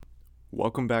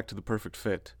Welcome back to The Perfect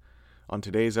Fit. On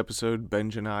today's episode,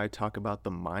 Benj and I talk about the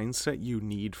mindset you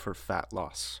need for fat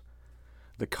loss.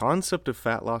 The concept of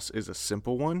fat loss is a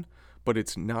simple one, but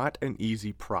it's not an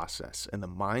easy process, and the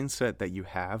mindset that you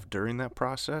have during that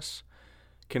process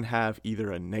can have either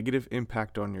a negative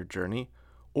impact on your journey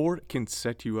or it can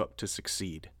set you up to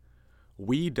succeed.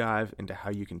 We dive into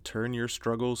how you can turn your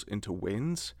struggles into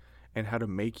wins and how to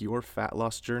make your fat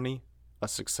loss journey a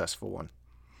successful one.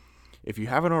 If you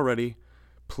haven't already,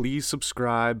 please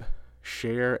subscribe,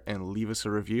 share, and leave us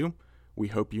a review. We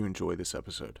hope you enjoy this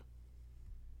episode.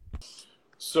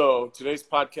 So today's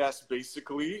podcast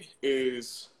basically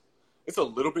it's a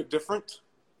little bit different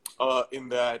in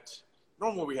that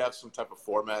normally we have some type of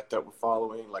format that we're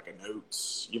following, like a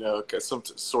notes, some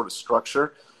sort of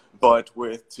structure. But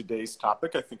with today's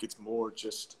topic, I think it's more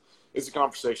just, it's a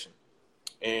conversation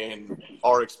and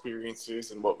our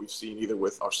experiences and what we've seen either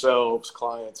with ourselves,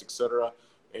 clients, etc.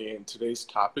 And today's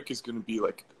topic is going to be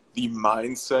like the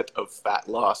mindset of fat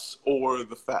loss or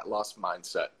the fat loss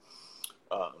mindset.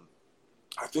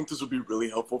 I think this would be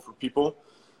really helpful for people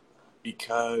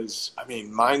because,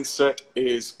 mindset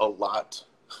is a lot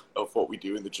of what we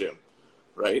do in the gym,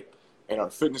 right? And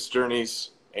our fitness journeys,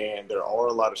 and there are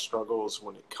a lot of struggles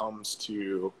when it comes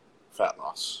to fat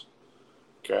loss,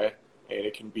 okay? And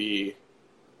it can be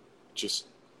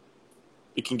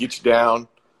it can get you down.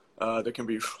 There can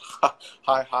be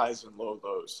high highs and low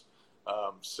lows.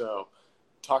 So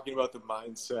talking about the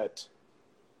mindset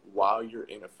while you're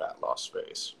in a fat loss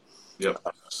phase. Yeah.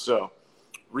 So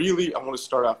really, I want to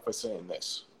start off by saying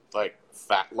this, like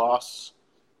fat loss,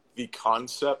 the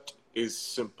concept is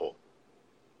simple,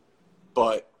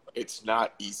 but it's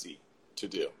not easy to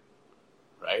do,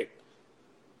 right?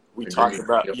 We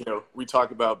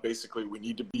talk about basically we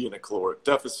need to be in a caloric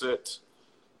deficit.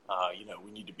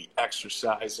 We need to be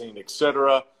exercising,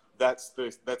 etc. That's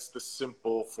the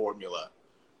simple formula,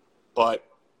 but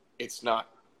it's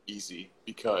not easy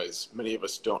because many of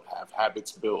us don't have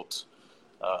habits built.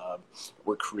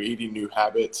 We're creating new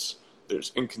habits.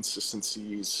 There's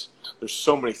inconsistencies. There's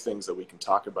so many things that we can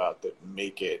talk about that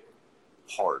make it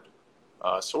hard.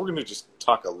 So we're going to just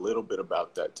talk a little bit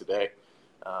about that today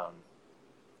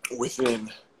within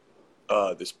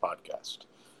this podcast.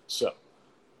 So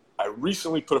I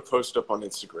recently put a post up on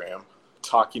Instagram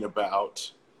talking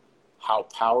about how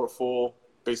powerful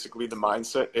basically the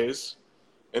mindset is,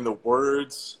 and the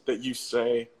words that you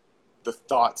say, the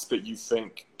thoughts that you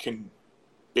think can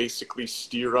basically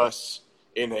steer us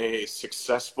in a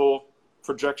successful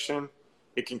projection.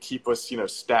 It can keep us,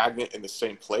 stagnant in the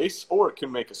same place, or it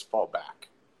can make us fall back,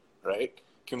 right? It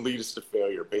can lead us to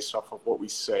failure based off of what we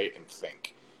say and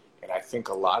think. And I think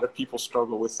a lot of people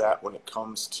struggle with that when it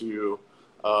comes to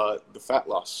the fat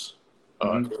loss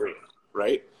area,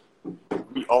 right?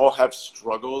 We all have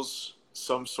struggles,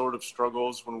 some sort of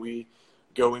struggles when we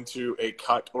go into a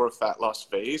cut or a fat loss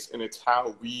phase, and it's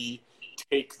how we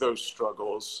take those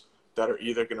struggles that are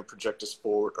either going to project us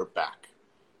forward or back.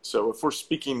 So if we're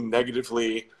speaking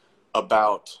negatively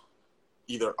about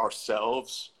either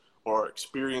ourselves or our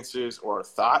experiences or our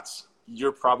thoughts,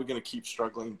 you're probably going to keep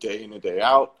struggling day in and day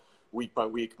out, week by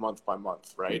week, month by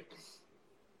month, right?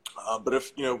 But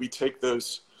if, we take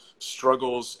those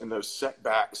struggles and those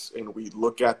setbacks and we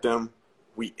look at them,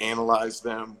 we analyze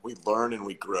them, we learn and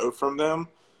we grow from them,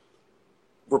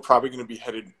 we're probably going to be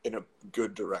headed in a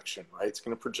good direction, right? It's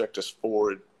going to project us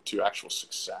forward to actual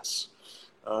success.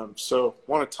 So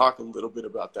I want to talk a little bit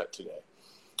about that today.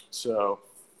 So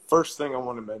first thing I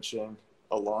want to mention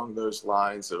along those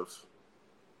lines of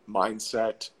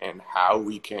mindset and how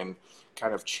we can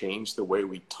kind of change the way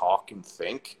we talk and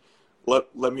think.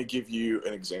 Let me give you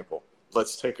an example.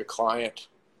 Let's take a client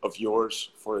of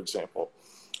yours, for example.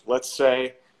 Let's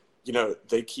say,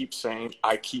 they keep saying,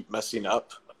 I keep messing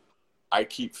up, I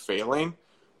keep failing.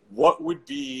 What would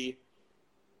be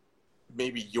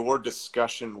maybe your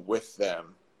discussion with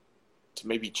them to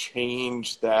maybe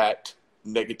change that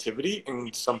negativity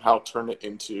and somehow turn it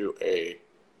into a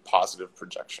positive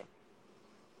projection?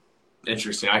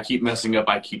 Interesting. I keep messing up.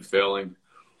 I keep failing.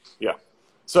 Yeah.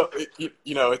 So,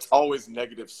 it's always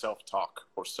negative self-talk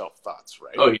or self-thoughts,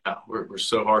 right? Oh, yeah. We're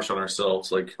so harsh on ourselves.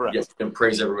 Like, Correct. yes, and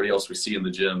praise everybody else we see in the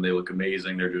gym. They look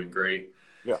amazing. They're doing great.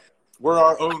 Yeah. We're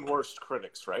our own worst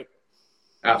critics, right?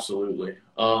 Absolutely.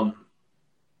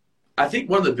 I think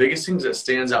one of the biggest things that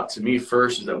stands out to me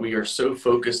first is that we are so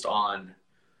focused on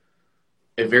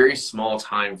a very small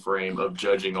time frame of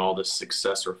judging all this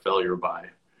success or failure by.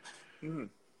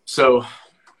 So,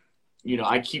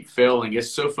 I keep failing. It's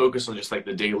so focused on just like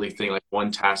the daily thing, like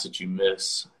one task that you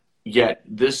miss. Yet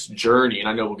this journey, and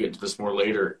I know we'll get into this more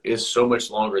later, is so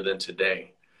much longer than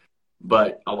today.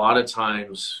 But a lot of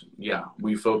times, yeah,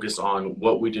 we focus on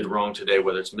what we did wrong today,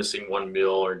 whether it's missing one meal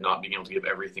or not being able to give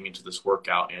everything into this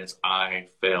workout. And it's, I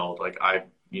failed. Like I,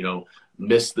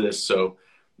 missed this. So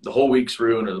the whole week's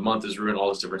ruined or the month is ruined, all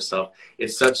this different stuff.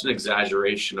 It's such an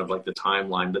exaggeration of like the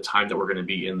timeline, the time that we're going to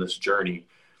be in this journey.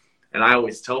 And I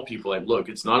always tell people, like, look,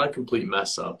 it's not a complete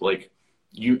mess up. Like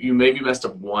you maybe messed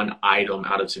up one item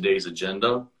out of today's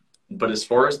agenda, but as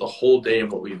far as the whole day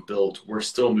and what we've built, we're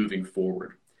still moving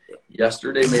forward.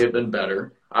 Yesterday may have been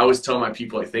better. I always tell my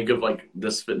people, I think of like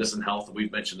this fitness and health that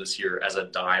we've mentioned this year as a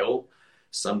dial.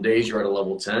 Some days you're at a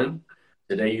level 10.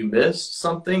 Today you missed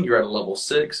something, you're at a level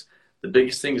 6. The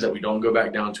biggest thing is that we don't go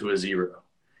back down to a 0.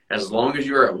 As long as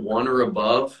you're at 1 or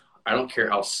above, I don't care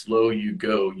how slow you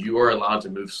go, you are allowed to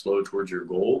move slow towards your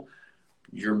goal.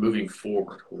 You're moving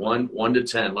forward. 1 to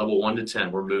 10, level 1 to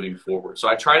 10, we're moving forward. So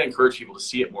I try to encourage people to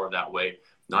see it more that way.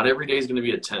 Not every day is going to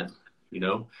be a 10,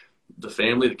 The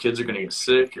family, the kids are going to get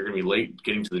sick. You're going to be late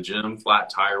getting to the gym, flat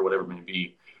tire, whatever it may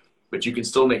be. But you can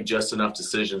still make just enough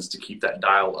decisions to keep that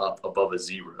dial up above a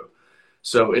 0.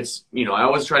 So it's, I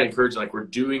always try to encourage, like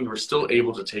we're still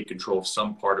able to take control of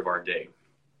some part of our day,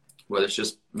 whether it's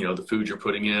just, the food you're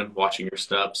putting in, watching your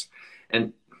steps.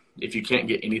 And if you can't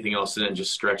get anything else in,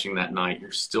 just stretching that night,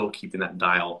 you're still keeping that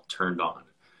dial turned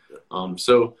on.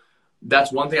 So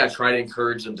that's one thing I try to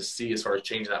encourage them to see as far as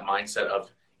changing that mindset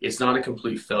of, it's not a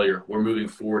complete failure. We're moving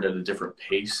forward at a different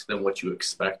pace than what you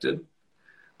expected.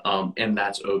 And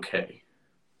that's okay.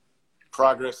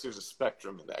 Progress is a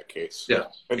spectrum in that case. Yeah.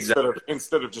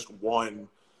 Instead of just one,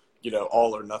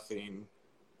 all or nothing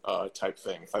type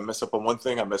thing. If I mess up on one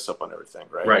thing, I mess up on everything,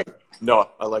 right? Right. No,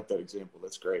 I like that example.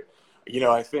 That's great.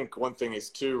 I think one thing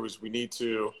is we need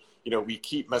to, we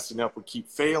keep messing up, we keep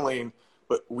failing,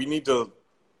 but we need to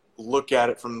look at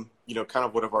it from, kind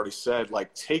of what I've already said,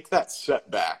 like take that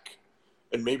setback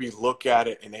and maybe look at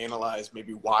it and analyze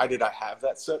maybe why did I have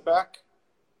that setback?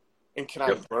 And can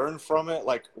I learn from it?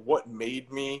 Like what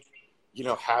made me,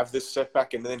 have this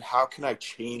setback? And then how can I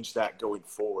change that going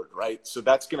forward? Right. So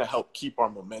that's going to help keep our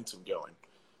momentum going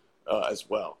as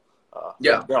well.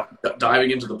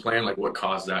 Diving into the plan, like what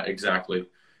caused that exactly.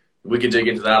 We can dig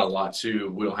into that a lot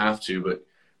too. We don't have to, but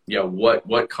yeah,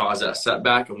 what caused that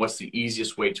setback and what's the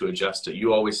easiest way to adjust it?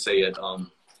 You always say it,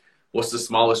 what's the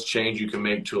smallest change you can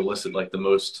make to elicit like the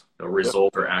most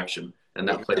result or action? And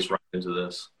that plays right into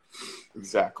this.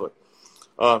 Exactly.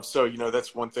 So,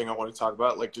 that's one thing I want to talk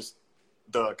about, like just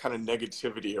the kind of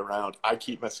negativity around, I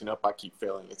keep messing up, I keep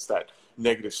failing. It's that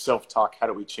negative self-talk. How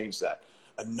do we change that?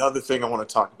 Another thing I want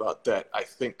to talk about that I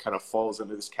think kind of falls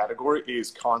into this category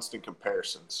is constant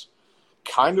comparisons.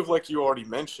 Kind of like you already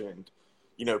mentioned,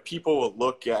 people will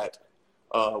look at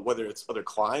whether it's other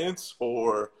clients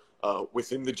or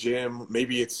within the gym.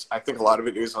 Maybe I think a lot of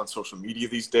it is on social media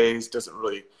these days. Doesn't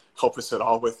really help us at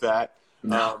all with that.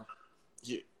 No.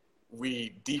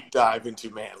 We deep dive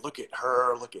into, man, look at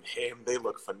her, look at him. They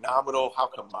look phenomenal. How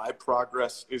come my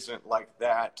progress isn't like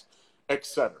that,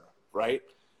 etc. Right?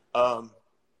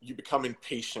 You become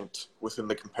impatient within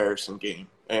the comparison game.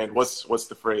 And what's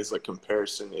the phrase? Like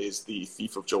comparison is the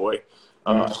thief of joy.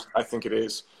 I think it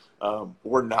is.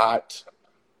 We're not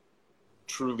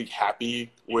truly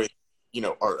happy with,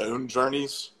 our own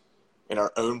journeys and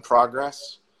our own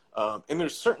progress. And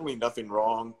there's certainly nothing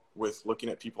wrong with looking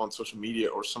at people on social media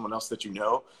or someone else that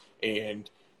and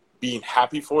being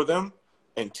happy for them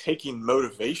and taking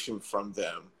motivation from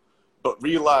them, but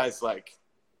realize like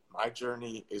my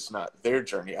journey is not their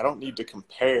journey. I don't need to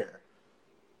compare,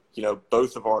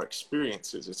 both of our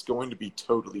experiences. It's going to be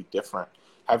totally different.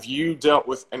 Have you dealt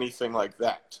with anything like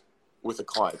that with a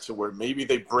client to where maybe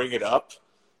they bring it up,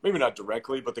 maybe not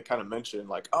directly, but they kind of mention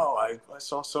like, oh, I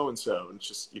saw so-and-so, and it's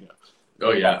just,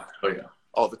 Oh yeah.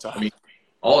 all the time. I mean,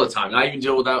 all the time. I even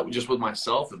deal with that just with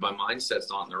myself if my mindset's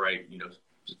not in the right,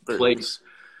 place.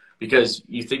 Because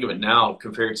you think of it now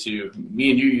compared to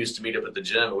me and you used to meet up at the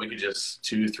gym and we could just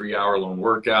 2-3 hour long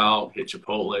workout, hit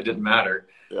Chipotle. It didn't matter.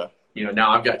 Yeah.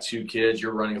 Now I've got 2 kids.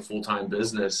 You're running a full-time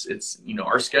business. It's,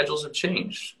 our schedules have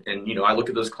changed. And, I look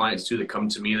at those clients too that come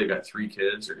to me, they got 3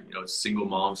 kids or, single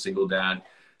mom, single dad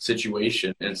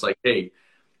situation. And it's like, hey,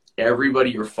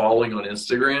 everybody you're following on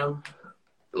Instagram,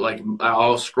 like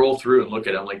I'll scroll through and look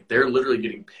at it. I'm like, they're literally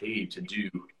getting paid to do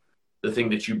the thing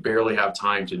that you barely have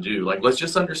time to do. Like, let's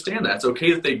just understand that. It's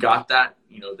okay that they got that,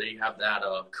 they have that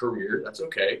career. That's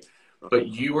okay. But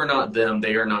you are not them.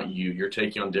 They are not you. You're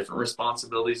taking on different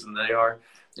responsibilities than they are.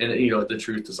 And, the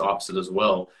truth is opposite as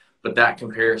well. But that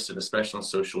comparison, especially on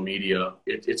social media,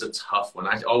 it's a tough one.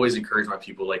 I always encourage my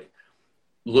people, like,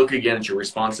 look again at your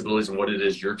responsibilities and what it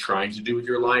is you're trying to do with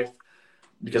your life.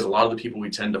 because a lot of the people we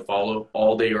tend to follow,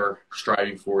 all they are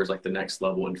striving for is like the next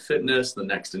level in fitness, the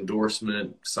next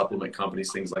endorsement, supplement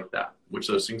companies, things like that, which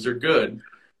those things are good.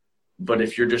 But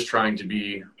if you're just trying to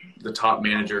be the top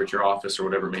manager at your office or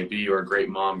whatever it may be, or a great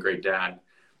mom, great dad,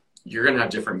 you're going to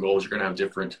have different goals. You're going to have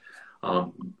different,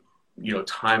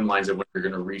 timelines of when you're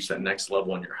going to reach that next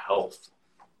level in your health.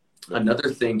 Another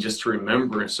thing just to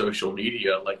remember in social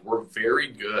media, like we're very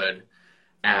good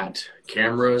at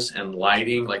cameras and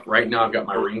lighting. Like right now I've got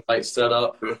my ring light set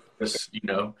up.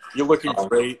 You're looking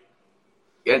great.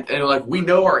 And like we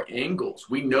know our angles.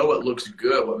 We know what looks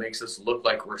good, what makes us look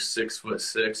like we're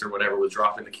 6'6" or whatever with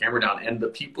dropping the camera down. And the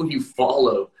people you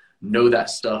follow know that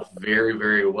stuff very,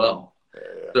 very well.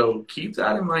 Yeah. So keep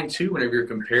that in mind too whenever you're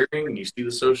comparing and you see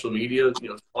the social media,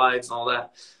 slides and all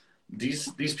that.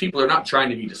 These people are not trying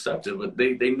to be deceptive, but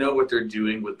they know what they're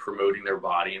doing with promoting their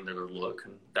body and their look,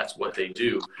 and that's what they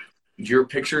do. Your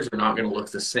pictures are not going to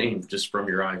look the same just from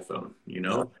your iPhone,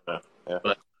 Yeah.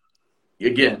 But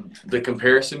again, the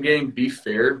comparison game, be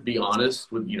fair, be honest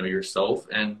with, yourself,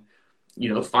 and,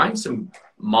 find some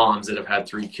moms that have had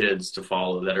 3 kids to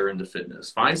follow that are into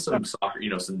fitness. Find some soccer,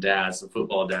 some dads, some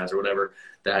football dads or whatever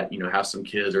that, have some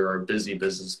kids or are busy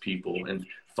business people, and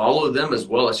follow them as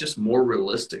well. It's just more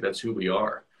realistic. That's who we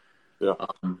are. Yeah.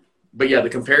 But yeah, the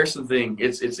comparison thing,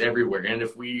 it's everywhere. And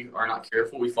if we are not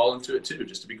careful, we fall into it too,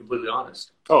 just to be completely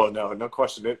honest. Oh, no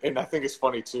question. And I think it's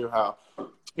funny too how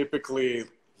typically,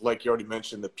 like you already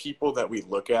mentioned, the people that we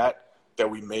look at that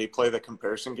we may play the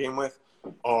comparison game with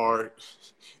they're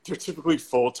typically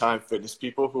full-time fitness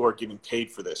people who are getting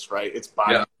paid for this, right? It's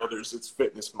bodybuilders, It's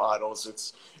fitness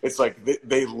models. It's like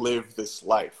they live this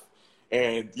life.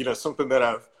 And, something that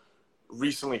I've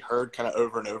recently heard kind of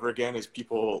over and over again is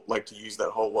people like to use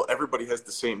that whole, well, everybody has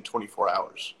the same 24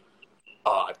 hours.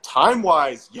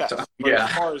 Time-wise, yes. But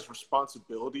as far as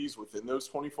responsibilities within those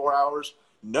 24 hours,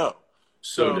 no.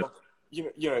 So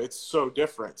it's so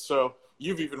different. So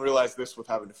you've even realized this with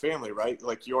having a family, right?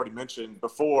 Like you already mentioned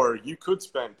before, you could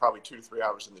spend probably 2 to 3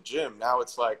 hours in the gym. Now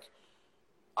it's like,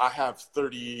 I have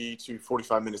 30 to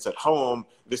 45 minutes at home.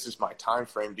 This is my time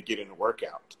frame to get in a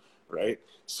workout, right?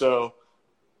 So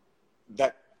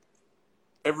that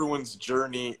everyone's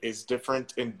journey is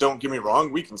different. And don't get me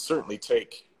wrong, we can certainly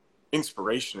take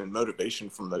inspiration and motivation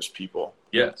from those people.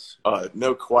 Yes.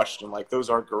 No question. Like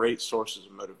those are great sources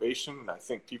of motivation. And I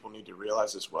think people need to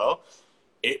realize as well,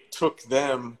 it took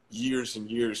them years and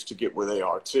years to get where they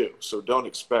are too. So don't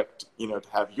expect, to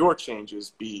have your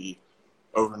changes be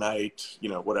overnight,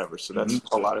 whatever. So that's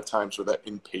a lot of times where that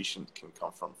impatience can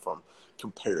come from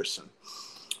comparison.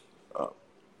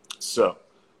 So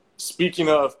speaking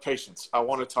of patience, I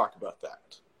want to talk about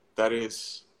that. That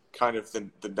is kind of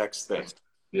the next thing.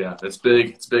 Yeah, it's big.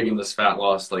 It's big in this fat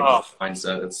loss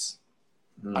mindset.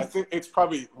 I think it's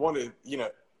probably one of,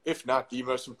 if not the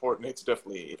most important, it's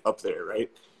definitely up there,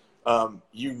 right?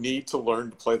 You need to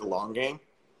learn to play the long game.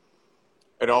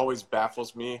 It always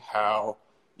baffles me how,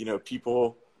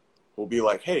 people will be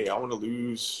like, hey, I want to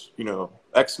lose,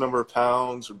 X number of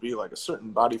pounds or be like a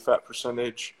certain body fat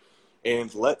percentage.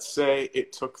 And let's say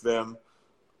it took them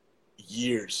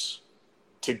years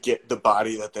to get the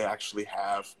body that they actually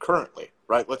have currently,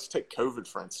 right? Let's take COVID,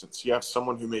 for instance. You have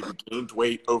someone who maybe gained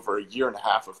weight over a year and a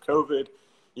half of COVID,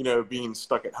 being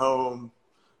stuck at home,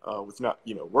 with not,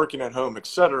 working at home,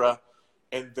 etc.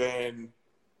 And then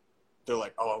they're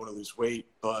like, oh, I want to lose weight,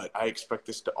 but I expect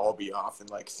this to all be off in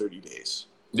like 30 days.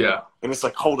 Yeah. And it's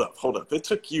like, hold up. It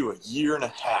took you a year and a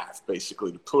half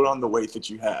basically to put on the weight that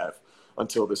you have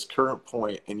until this current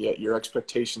point, and yet your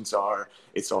expectations are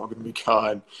it's all going to be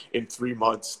gone in 3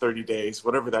 months, 30 days,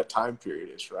 whatever that time period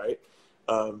is, right?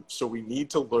 So we need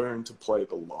to learn to play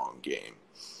the long game.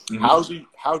 Mm-hmm.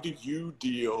 How do you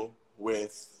deal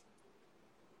with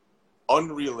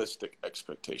unrealistic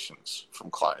expectations from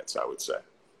clients, I would say?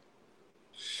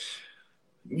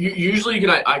 Usually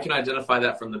I can identify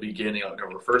that from the beginning,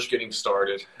 when we're first getting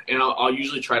started, and I'll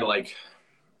usually try to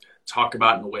talk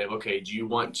about it in a way of, okay, do you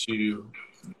want to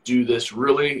do this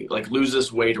really, lose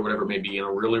this weight or whatever it may be in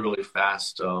a really, really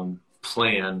fast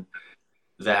plan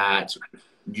that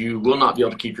you will not be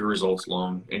able to keep your results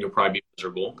long and you'll probably be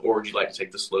miserable? Or would you like to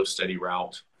take the slow, steady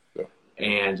route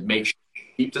and make sure you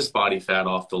keep this body fat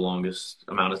off the longest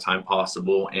amount of time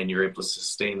possible and you're able to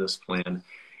sustain this plan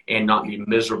and not be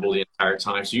miserable the entire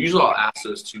time? So usually I'll ask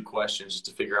those 2 questions just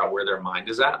to figure out where their mind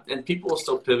is at. And people will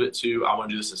still pivot to, I want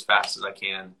to do this as fast as I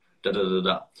can,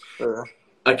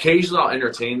 Occasionally I'll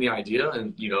entertain the idea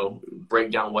and, break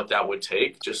down what that would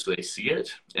take just so they see it.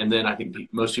 And then I think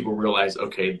most people realize,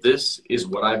 okay, this is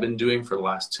what I've been doing for the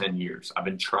last 10 years. I've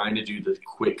been trying to do the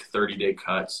quick 30-day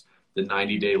cuts, the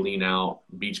 90-day lean out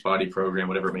beach body program,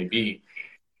 whatever it may be.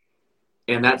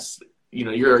 And that's,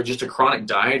 you're just a chronic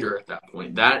dieter at that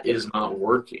point. That is not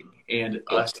working. And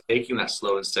us taking that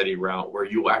slow and steady route where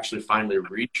you'll actually finally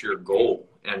reach your goal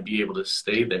and be able to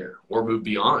stay there or move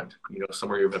beyond,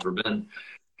 somewhere you've ever been.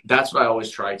 That's what I always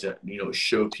try to,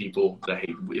 show people that,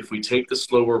 hey, if we take the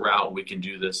slower route, we can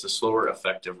do this, the slower,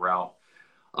 effective route.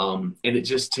 And it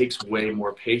just takes way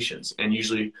more patience. And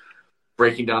usually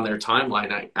breaking down their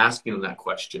timeline, asking them that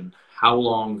question, how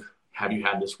long have you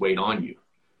had this weight on you?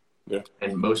 Yeah.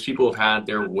 And most people have had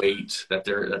their weight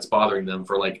that's bothering them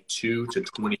for like 2 to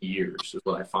 20 years is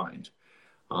what I find.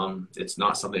 It's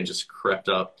not something that just crept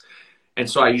up. And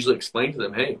so I usually explain to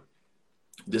them, hey,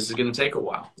 this is going to take a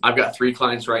while. I've got 3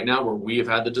 clients right now where we have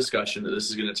had the discussion that this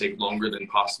is going to take longer than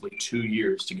possibly 2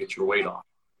 years to get your weight off.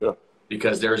 Yeah.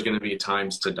 Because there's going to be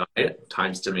times to diet,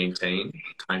 times to maintain,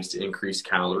 times to increase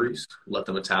calories, let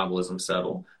the metabolism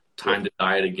settle, time to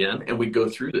diet again. And we go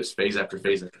through this phase after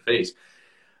phase after phase.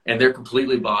 And they're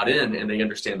completely bought in and they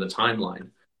understand the timeline.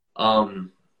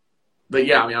 But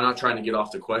yeah, I'm not trying to get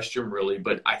off the question really,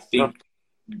 but I think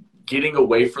getting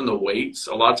away from the weights,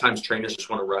 a lot of times trainers just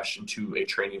want to rush into a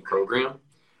training program.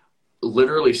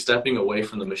 Literally stepping away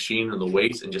from the machine or the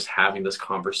weights and just having this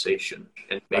conversation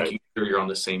and making sure you're on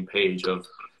the same page of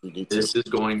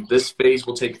this phase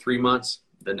will take 3 months.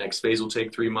 The next phase will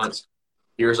take 3 months.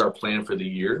 Here's our plan for the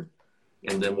year.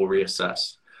 And then we'll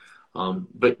reassess.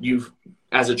 But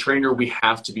as a trainer, we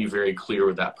have to be very clear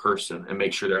with that person and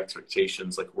make sure their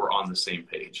expectations, like we're on the same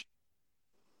page.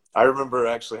 I remember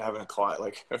actually having a client,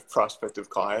 like a prospective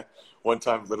client, one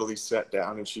time literally sat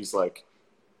down and she's like,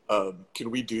 can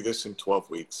we do this in 12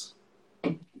 weeks?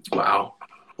 Wow.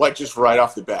 Like just right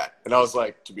off the bat. And I was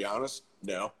like, to be honest,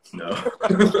 no.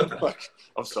 Like,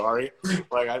 I'm sorry.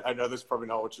 Like, I know this is probably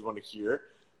not what you want to hear.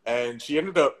 And she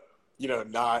ended up,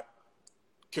 not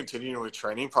continuing with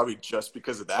training probably just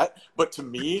because of that. But to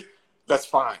me, that's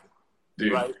fine.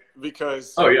 Dude. Right?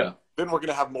 Because then we're going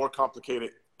to have more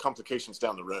complications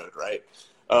down the road. Right?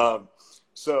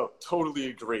 So totally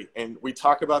agree. And we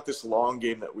talk about this long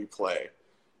game that we play.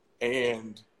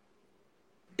 And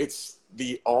it's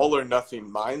the all or nothing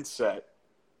mindset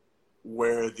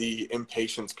where the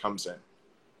impatience comes in,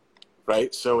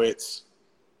 right? So it's,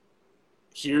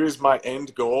 here's my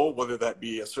end goal, whether that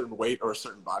be a certain weight or a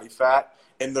certain body fat,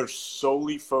 and they're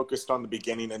solely focused on the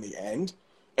beginning and the end,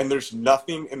 and there's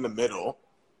nothing in the middle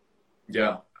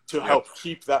to help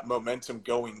keep that momentum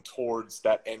going towards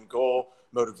that end goal,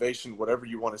 motivation, whatever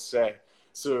you want to say.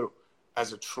 So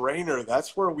as a trainer,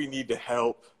 that's where we need to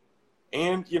help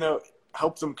and,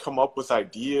 help them come up with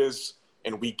ideas.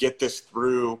 And we get this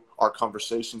through our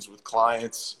conversations with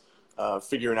clients,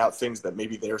 figuring out things that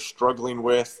maybe they're struggling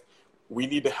with. We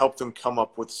need to help them come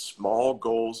up with small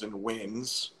goals and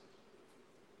wins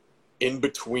in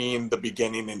between the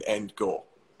beginning and end goal.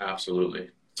 Absolutely.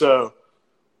 So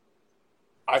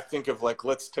I think of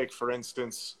let's take, for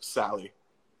instance, Sally.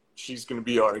 She's going to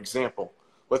be our example.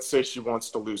 Let's say she wants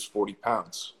to lose 40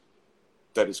 pounds.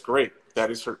 That is great. That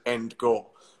is her end goal.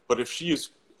 But if she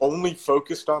is only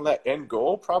focused on that end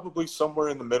goal, probably somewhere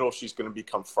in the middle, she's going to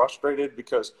become frustrated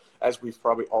because, as we've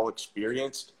probably all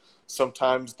experienced,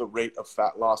 sometimes the rate of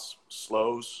fat loss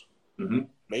slows. Mm-hmm.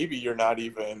 Maybe you're not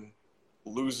even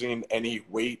losing any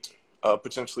weight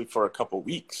potentially for a couple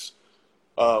weeks.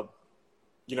 And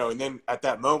then at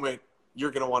that moment,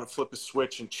 you're going to want to flip a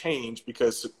switch and change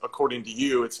because according to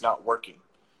you, it's not working.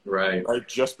 Right.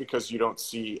 Just because you don't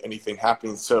see anything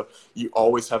happening. So you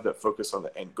always have that focus on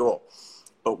the end goal.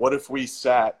 But what if we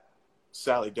sat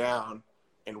Sally down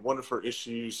and one of her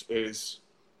issues is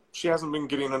she hasn't been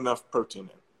getting enough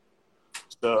protein in.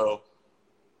 So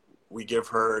we give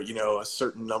her, a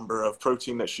certain number of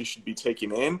protein that she should be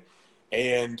taking in,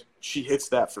 and she hits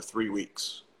that for 3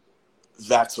 weeks.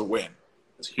 That's a win.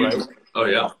 That's huge. Right? Oh,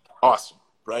 yeah. Awesome,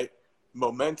 right?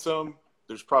 Momentum.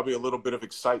 There's probably a little bit of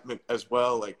excitement as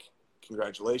well, like,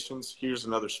 congratulations, here's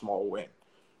another small win,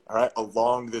 all right,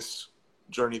 along this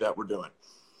journey that we're doing.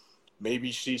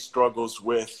 Maybe she struggles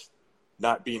with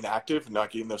not being active,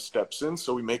 not getting those steps in,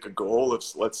 so we make a goal of,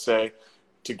 let's say,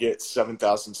 to get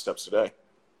 7,000 steps a day.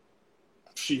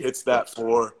 She hits that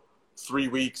for 3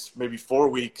 weeks, maybe 4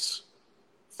 weeks,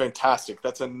 fantastic.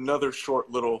 That's another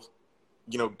short little,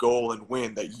 goal and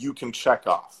win that you can check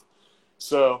off.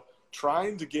 So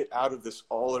trying to get out of this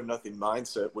all or nothing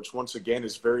mindset, which once again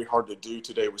is very hard to do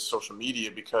today with social media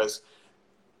because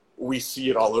we see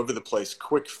it all over the place.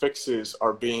 Quick fixes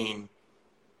are being,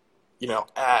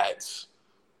 ads.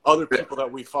 Other people that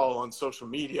we follow on social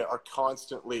media are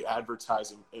constantly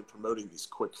advertising and promoting these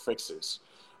quick fixes.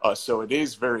 So it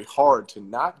is very hard to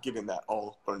not get in that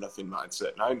all or nothing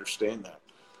mindset. And I understand that.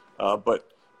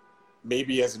 But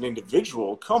maybe as an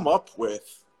individual, come up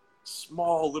with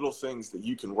small little things that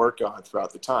you can work on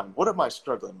throughout the time. What am I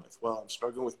struggling with? Well, I'm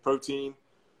struggling with protein.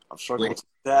 I'm struggling with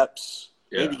steps.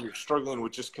 Yeah. Maybe you're struggling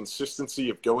with just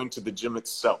consistency of going to the gym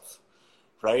itself,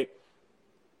 right?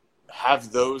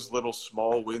 Have those little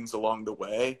small wins along the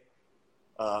way.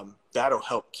 That'll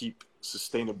help keep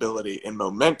sustainability and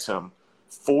momentum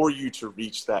for you to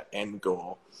reach that end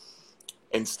goal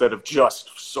instead of just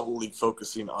solely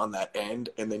focusing on that end.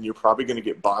 And then you're probably going to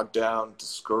get bogged down,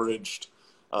 discouraged.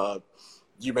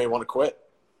 You may want to quit,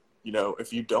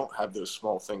 if you don't have those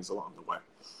small things along the way.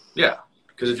 Yeah.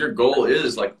 Because if your goal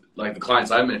is like the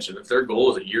clients I mentioned, if their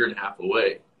goal is a year and a half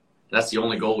away, that's the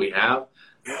only goal we have.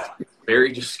 Yeah.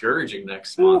 Very discouraging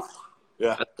next month.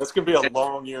 Yeah. That's going to be a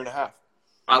long year and a half.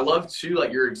 I love too,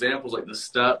 like your examples, like the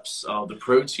steps, the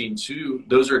protein too.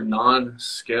 Those are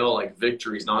non-scale like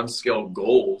victories, non-scale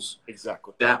goals.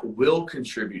 Exactly. That will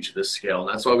contribute to the scale. And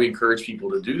that's why we encourage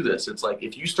people to do this. It's like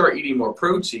if you start eating more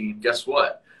protein, guess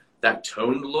what? That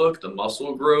toned look, the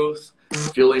muscle growth,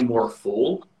 feeling more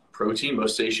full, protein,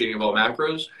 most satiating of all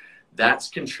macros, that's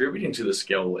contributing to the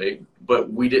scale weight.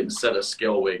 But we didn't set a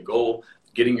scale weight goal.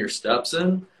 Getting your steps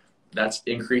in, that's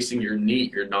increasing your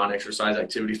NEAT, your non-exercise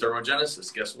activity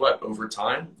thermogenesis. Guess what? Over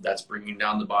time, that's bringing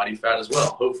down the body fat as well.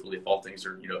 Hopefully, if all things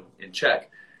are, in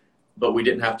check. But we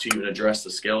didn't have to even address the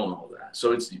scale and all that.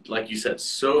 So it's, like you said,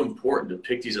 so important to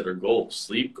pick these other goals,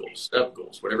 sleep goals, step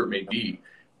goals, whatever it may be.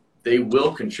 They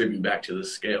will contribute back to the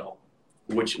scale,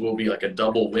 which will be like a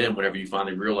double win whenever you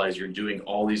finally realize you're doing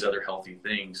all these other healthy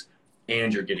things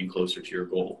and you're getting closer to your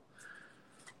goal.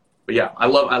 But yeah, I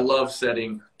love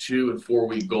setting 2 and 4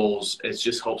 week goals. It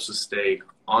just helps us stay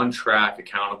on track,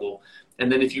 accountable.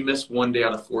 And then if you miss 1 day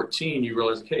out of 14, you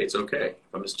realize, okay, it's okay.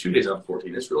 If I miss 2 days out of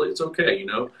 14, it's okay.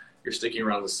 You're sticking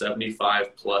around the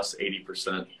 75 plus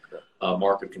 80%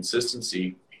 mark of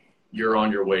consistency. You're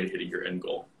on your way to hitting your end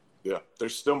goal. Yeah,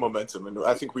 there's still momentum. And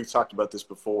I think we've talked about this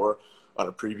before on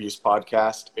a previous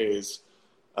podcast is,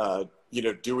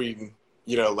 doing,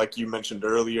 like you mentioned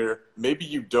earlier, maybe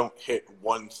you don't hit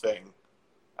one thing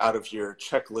out of your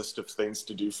checklist of things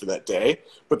to do for that day,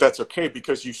 but that's okay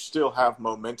because you still have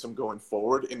momentum going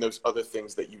forward in those other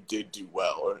things that you did do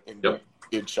well and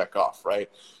did check off, right?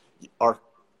 Our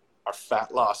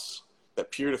fat loss,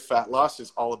 that period of fat loss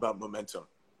is all about momentum,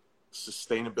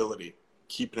 sustainability,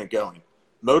 keeping it going.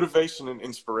 Motivation and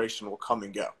inspiration will come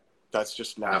and go. That's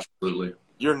just natural. Absolutely.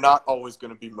 You're not always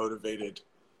going to be motivated,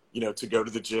 to go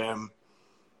to the gym,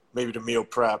 maybe to meal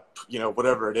prep,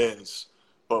 whatever it is.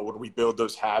 But when we build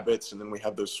those habits and then we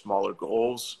have those smaller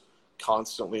goals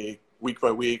constantly, week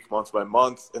by week, month by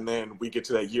month, and then we get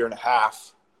to that year and a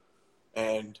half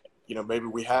and, maybe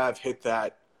we have hit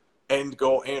that end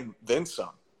goal and then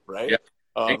some, right? Yeah.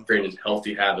 And created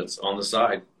healthy habits on the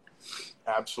side.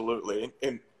 Absolutely.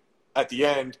 And at the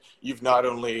end, you've not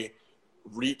only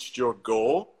reached your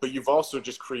goal, but you've also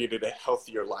just created a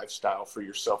healthier lifestyle for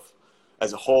yourself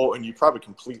as a whole. And you probably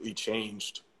completely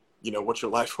changed, what your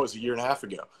life was a year and a half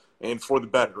ago, and for the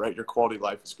better, right? Your quality of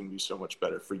life is going to be so much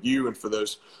better for you and for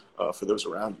those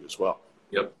around you as well.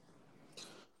 Yep.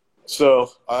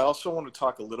 So I also want to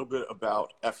talk a little bit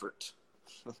about effort.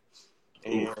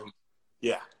 And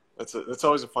yeah, that's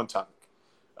always a fun topic.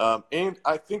 And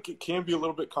I think it can be a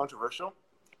little bit controversial.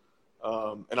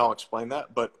 And I'll explain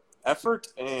that, but effort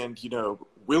and,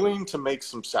 willing to make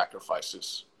some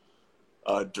sacrifices,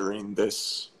 during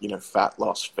this, fat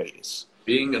loss phase.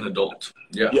 Being an adult.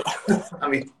 Yeah. I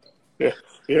mean, yeah,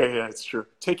 it's true.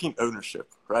 Taking ownership,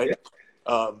 right?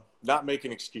 Yeah. Not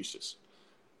making excuses.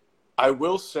 I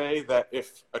will say that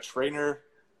if a trainer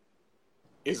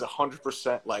is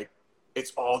 100% like,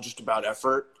 it's all just about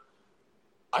effort,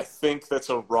 I think that's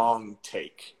a wrong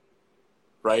take,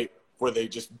 right? Where they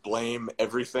just blame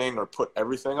everything or put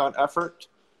everything on effort.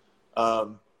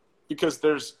 Because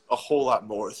there's a whole lot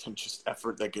more than just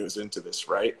effort that goes into this,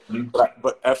 right? Mm-hmm.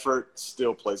 But effort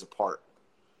still plays a part.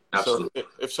 Absolutely. So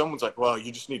if someone's like, well,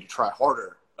 you just need to try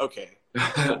harder. Okay.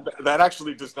 That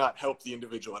actually does not help the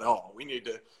individual at all. We need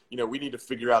to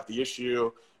figure out the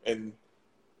issue and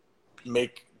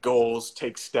make goals,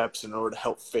 take steps in order to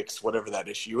help fix whatever that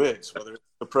issue is, whether it's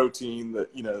the protein,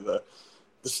 the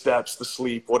steps, the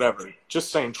sleep, whatever.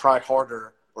 Just saying try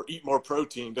harder or eat more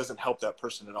protein doesn't help that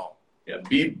person at all. Yeah,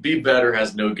 be better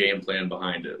has no game plan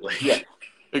behind it. Yeah,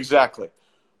 exactly.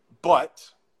 But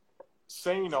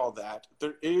saying all that,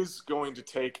 there is going to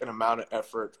take an amount of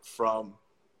effort from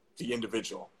the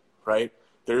individual, right?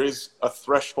 There is a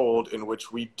threshold in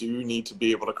which we do need to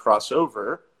be able to cross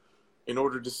over in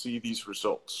order to see these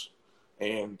results.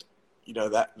 And,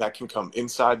 that can come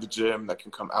inside the gym, that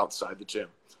can come outside the gym.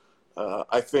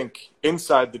 I think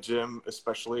inside the gym,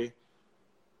 especially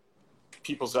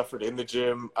people's effort in the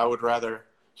gym,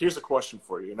 here's a question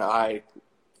for you. Now, I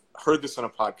heard this on a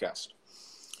podcast.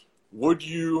 Would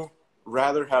you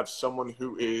rather have someone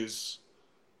who is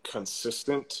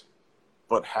consistent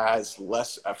but has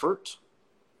less effort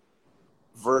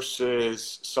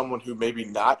versus someone who maybe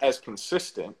not as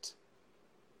consistent,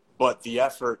 but the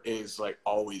effort is like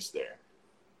always there?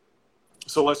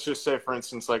 So let's just say, for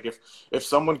instance, like if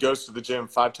someone goes to the gym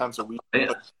 5 times a week,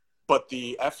 but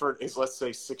the effort is, let's say,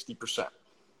 60%,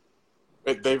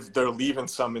 they're leaving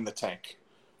some in the tank,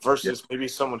 versus maybe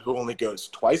someone who only goes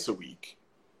twice a week,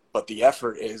 but the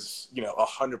effort is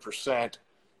 100%,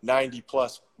 90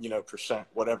 plus percent,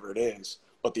 whatever it is,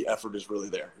 but the effort is really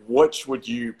there. Which would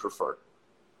you prefer?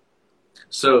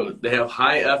 So they have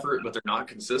high effort, but they're not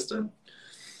consistent.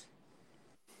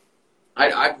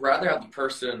 I'd rather have the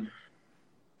person.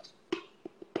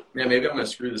 Yeah, maybe I'm going to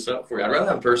screw this up for you. I'd rather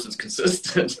have a person that's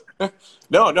consistent.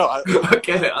 No.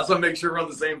 Okay, I just want to make sure we're on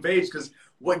the same page, because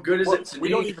what good is it to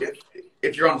me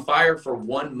if you're on fire for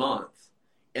 1 month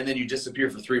and then you disappear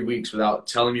for 3 weeks without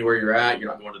telling me where you're at? You're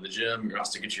not going to the gym. You're not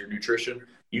sticking to your nutrition.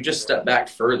 You just step back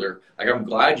further. Like, I'm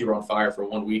glad you were on fire for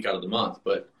 1 week out of the month,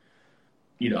 but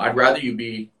I'd rather you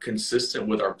be consistent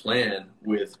with our plan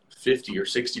with 50 or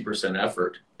 60%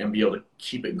 effort and be able to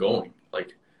keep it going.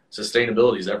 Like,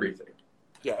 sustainability is everything.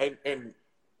 Yeah, and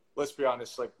let's be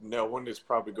honest, like, no one is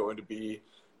probably going to be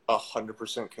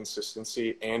 100%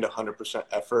 consistency and 100%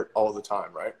 effort all the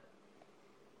time, right?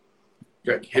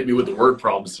 You hit me with the word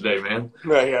problems today, man.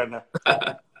 No.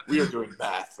 We are doing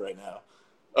math right now.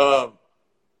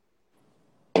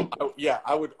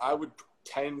 I would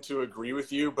tend to agree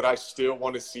with you, but I still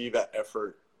want to see that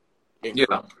effort increase,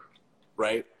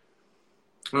 right?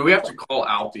 I mean, we have to call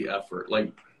out the effort.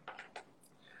 Like,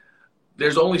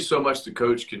 there's only so much the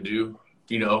coach can do,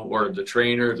 or the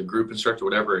trainer, the group instructor,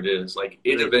 whatever it is. Like,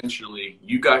 eventually,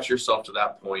 you got yourself to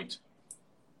that point.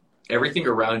 Everything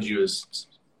around you is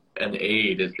an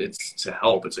aid. It's to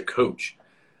help. It's a coach.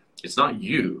 It's not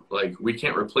you. Like, we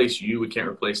can't replace you. We can't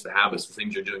replace the habits, the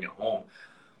things you're doing at home.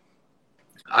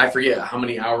 I forget how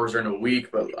many hours are in a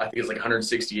week, but I think it's like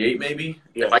 168 maybe.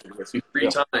 Yeah, if I can do 3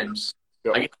 times,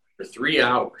 I get for 3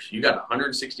 hours. You got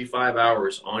 165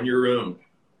 hours on your own.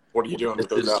 What are you doing with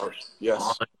those hours? Yes.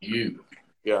 On you.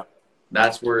 Yeah.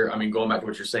 That's where, going back to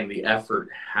what you're saying, the effort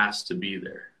has to be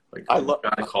there. Like, you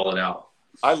got to call it out.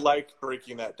 I like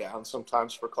breaking that down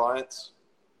sometimes for clients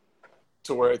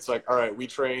to where it's like, all right, we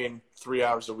train 3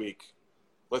 hours a week.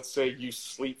 Let's say you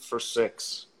sleep for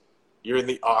 6. You're in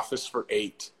the office for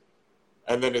 8.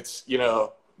 And then it's,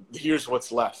 here's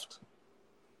what's left.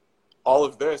 All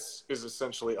of this is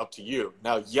essentially up to you.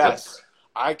 Now, yes,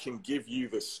 I can give you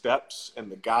the steps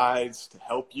and the guides to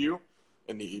help you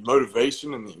and the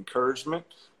motivation and the encouragement,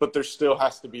 but there still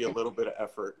has to be a little bit of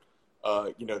effort,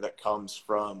 that comes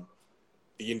from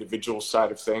the individual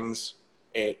side of things.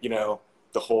 And,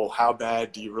 the whole, how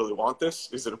bad do you really want this?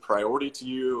 Is it a priority to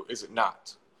you? Is it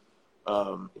not?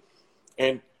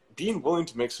 And being willing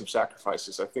to make some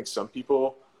sacrifices. I think some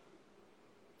people,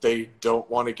 they don't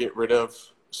want to get rid of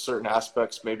certain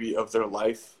aspects maybe of their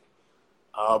life.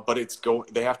 But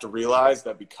they have to realize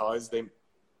that because they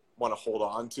want to hold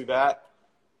on to that,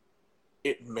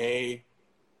 it may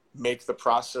make the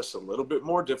process a little bit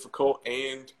more difficult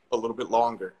and a little bit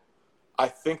longer. I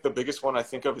think the biggest one I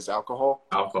think of is alcohol.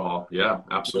 Alcohol, yeah,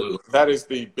 absolutely. That is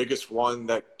the biggest one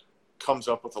that comes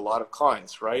up with a lot of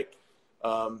clients, right?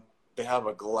 They have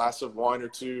a glass of wine or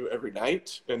 2 every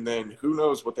night, and then who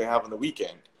knows what they have on the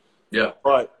weekend. Yeah.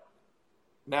 But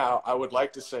now I would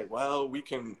like to say, well, we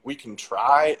can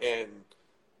try, and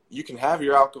you can have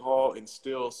your alcohol and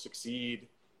still succeed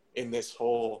in this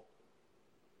whole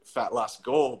fat loss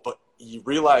goal, but you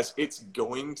realize it's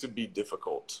going to be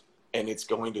difficult and it's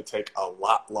going to take a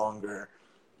lot longer,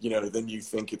 than you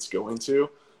think it's going to.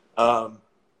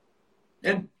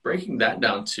 And breaking that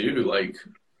down too, like,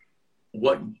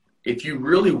 if you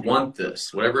really want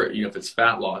this, whatever, if it's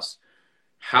fat loss,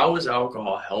 how is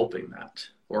alcohol helping that?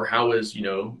 Or how is,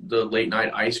 the late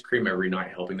night ice cream every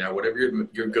night helping that? Whatever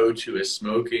your go-to is,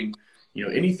 smoking,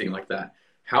 anything like that.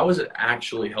 How is it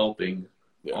actually helping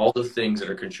all the things that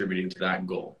are contributing to that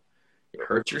goal? It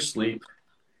hurts your sleep.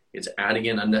 It's adding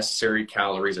in unnecessary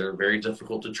calories that are very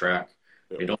difficult to track.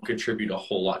 They don't contribute a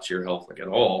whole lot to your health, like, at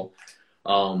all.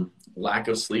 Lack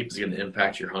of sleep is going to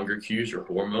impact your hunger cues, your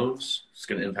hormones. It's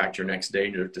going to impact your next day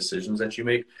and your decisions that you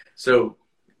make. So,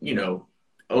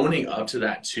 owning up to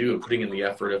that too, and putting in the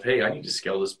effort of, hey, I need to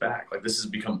scale this back. Like, this has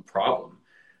become a problem.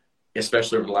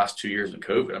 especially over the last 2 years of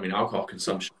COVID. I mean, alcohol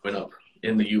consumption went up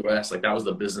in the U.S. Like that was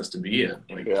the business to be in.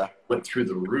 Like went through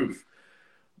the roof.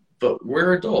 But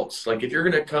we're adults. Like if you're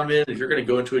going to come in, if you're going to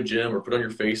go into a gym or put on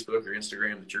your Facebook or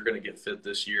Instagram that you're going to get fit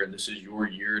this year and this is your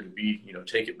year to be,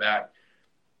 take it back,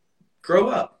 grow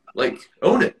up, like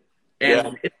own it.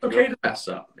 And it's okay to mess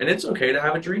up and it's okay to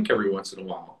have a drink every once in a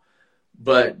while.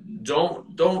 But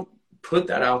don't put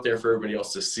that out there for everybody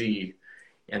else to see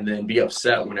and then be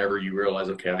upset whenever you realize,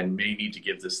 okay, I may need to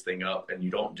give this thing up and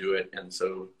you don't do it. And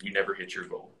so you never hit your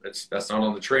goal. That's not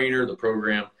on the trainer, the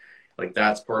program. Like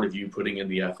that's part of you putting in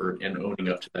the effort and owning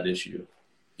up to that issue.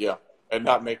 Yeah. And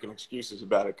not making excuses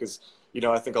about it. Cause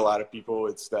I think a lot of people,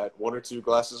 it's that 1 or 2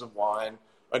 glasses of wine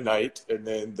a night and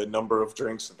then the number of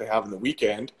drinks that they have in the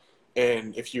weekend.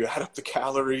 And if you add up the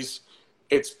calories,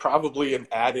 it's probably an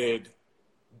added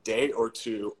day or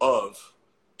 2 of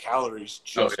calories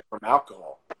just from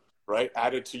alcohol, right?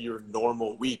 Added to your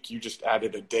normal week. You just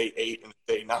added a day 8 and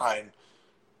a day 9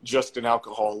 just in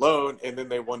alcohol alone, and then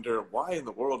they wonder, why in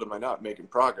the world am I not making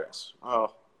progress?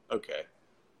 Oh, okay.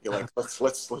 You're like,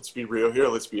 let's be real here.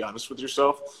 Let's be honest with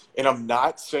yourself. And I'm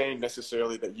not saying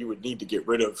necessarily that you would need to get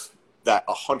rid of that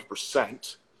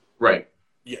 100%. Right.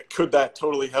 Yeah. Could that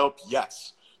totally help?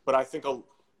 Yes. But I think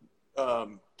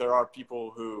there are people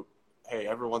who, hey,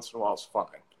 every once in a while is fine.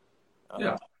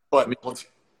 But once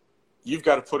you've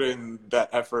got to put in that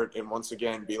effort and once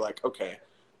again be like, okay,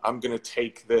 I'm going to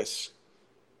take this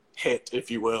hit,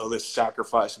 if you will, this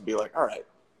sacrifice and be like, all right,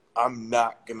 I'm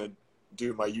not going to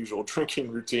do my usual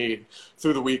drinking routine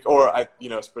through the week or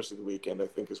especially the weekend, I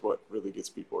think is what really gets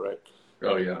people right.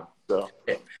 Oh yeah. So,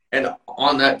 and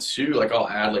on that too, like I'll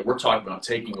add, like we're talking about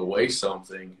taking away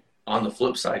something on the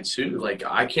flip side too. Like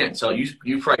I can't tell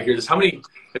you probably hear this. Have you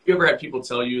ever had people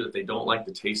tell you that they don't like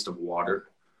the taste of water?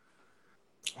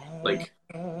 Like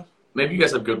maybe you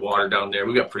guys have good water down there.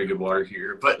 We got pretty good water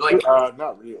here, but like,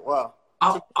 not really. Well,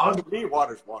 to me,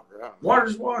 water's water.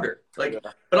 Water's water. Like,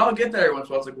 but I'll get that every once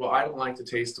in a while. It's like, well, I don't like the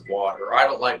taste of water, or I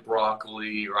don't like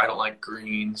broccoli, or I don't like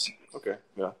greens. Okay,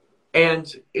 yeah.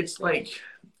 And it's like,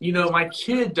 my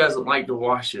kid doesn't like to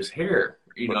wash his hair,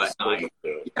 at night.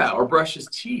 Yeah, or brush his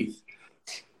teeth.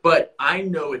 But I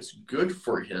know it's good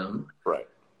for him. Right.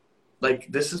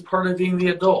 Like, this is part of being the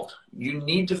adult. You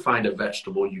need to find a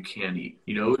vegetable you can eat.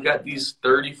 We've got these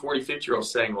 30, 40,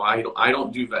 50-year-olds saying, well, I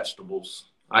don't do vegetables.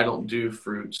 I don't do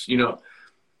fruits. Hey, you're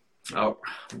not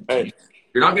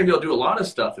going to be able to do a lot of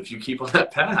stuff if you keep on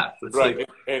that path. It's right. Like,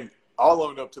 and I'll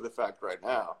own up to the fact right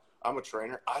now, I'm a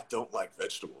trainer. I don't like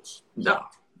vegetables. No.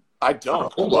 I don't.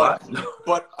 Not a whole lot.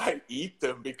 But I eat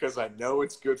them because I know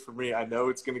it's good for me. I know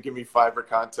it's going to give me fiber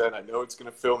content. I know it's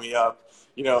going to fill me up.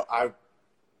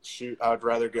 I'd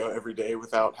rather go every day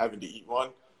without having to eat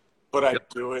one. But I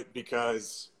do it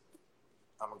because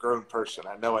I'm a grown person.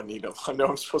 I know I need them. I know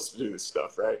I'm supposed to do this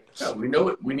stuff, right? Yeah, we know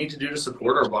what we need to do to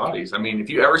support our bodies. I mean,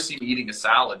 if you ever see me eating a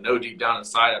salad, know deep down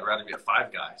inside I'd rather be at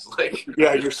Five Guys. Like,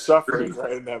 yeah, you're suffering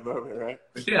right in that moment, right?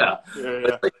 Yeah.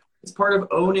 Yeah. Like, it's part of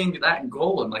owning that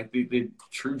goal and like the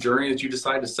true journey that you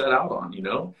decide to set out on,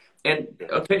 And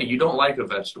okay, you don't like a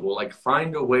vegetable, like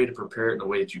find a way to prepare it in a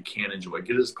way that you can enjoy.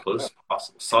 Get it as close as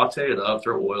possible. Saute it up,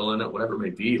 throw oil in it, whatever it may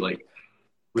be. Like,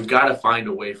 we've got to find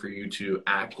a way for you to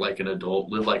act like an adult,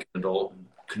 live like an adult, and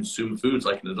consume foods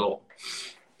like an adult.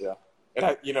 Yeah.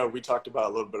 And we talked about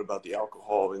a little bit about the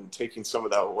alcohol and taking some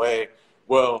of that away.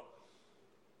 Well,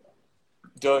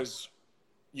 does,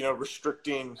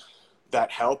 restricting that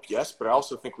help? Yes, but I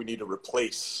also think we need to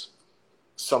replace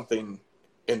something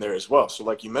in there as well. So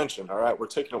like you mentioned, all right, we're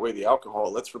taking away the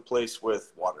alcohol. Let's replace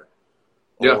with water.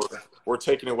 Yeah. Or we're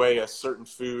taking away a certain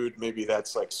food, maybe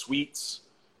that's like sweets,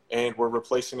 and we're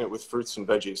replacing it with fruits and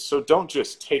veggies. So don't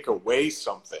just take away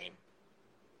something,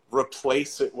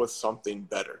 replace it with something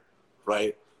better,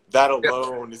 right? That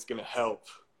alone is going to help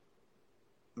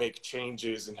make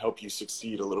changes and help you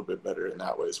succeed a little bit better in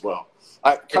that way as well.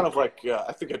 I kind of like,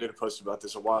 I think I did a post about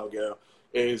this a while ago,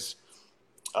 is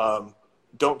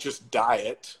don't just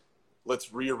diet.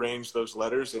 Let's rearrange those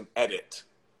letters and edit.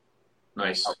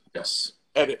 Nice. Yes.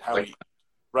 Edit how we eat,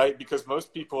 right? Because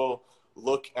most people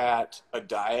look at a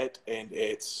diet and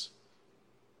it's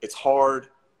hard,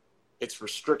 it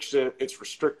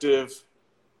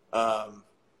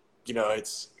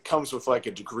comes with like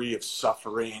a degree of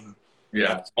suffering.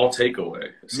 Yeah, it's all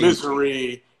takeaway.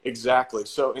 Misery, exactly.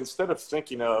 So instead of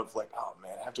thinking of like, oh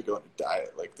man, I have to go on a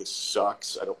diet, like this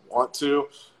sucks, I don't want to,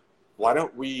 why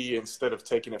don't we, instead of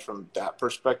taking it from that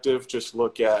perspective, just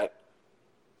look at,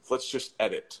 let's just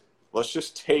edit. Let's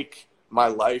just take my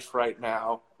life right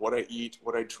now, what I eat,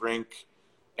 what I drink,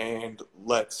 and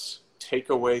let's take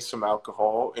away some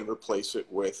alcohol and replace it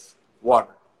with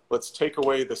water. let's take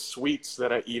away the sweets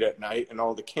that I eat at night and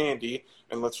all the candy,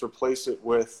 and let's replace it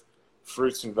with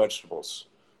fruits and vegetables.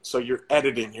 So you're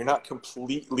editing, you're not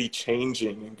completely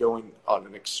changing and going on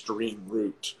an extreme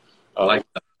route. Like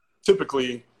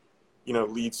Typically,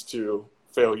 leads to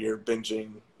failure,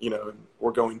 binging, and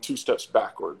we're going 2 steps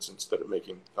backwards instead of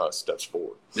making steps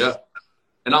forward. Yeah.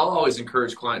 And I'll always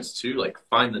encourage clients to like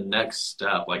find the next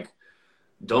step. Like,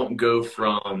 don't go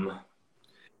from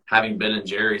having Ben and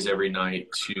Jerry's every night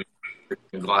to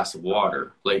a glass of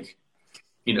water. Like,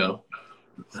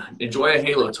 enjoy a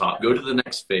Halo Top. Go to the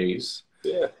next phase.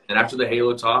 Yeah. And after the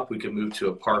Halo Top, we can move to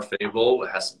a parfait bowl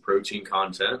that has some protein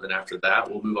content. And after that,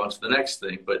 we'll move on to the next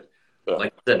thing. But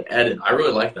like I said, edit. I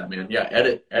really like that, man. Yeah,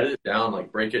 edit it down,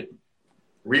 like break it,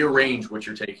 rearrange what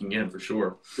you're taking in for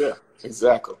sure. Yeah,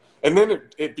 exactly. And then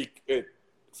it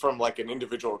from like an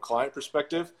individual client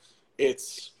perspective,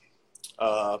 it's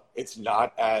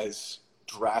not as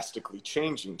drastically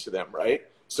changing to them, right?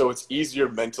 So it's easier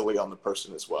mentally on the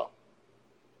person as well.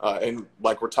 And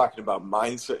like we're talking about,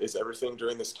 mindset is everything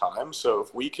during this time. So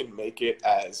if we can make it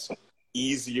as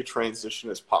easy a transition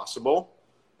as possible,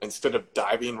 instead of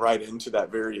diving right into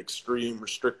that very extreme,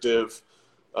 restrictive,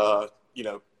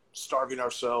 starving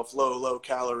ourselves, low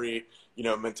calorie,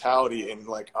 mentality, and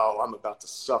like, oh, I'm about to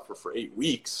suffer for 8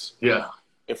 weeks. Yeah.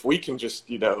 If we can just,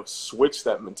 switch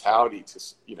that mentality to,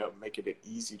 make it an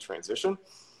easy transition,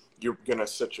 you're going to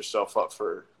set yourself up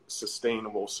for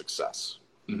sustainable success.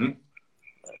 Mm-hmm.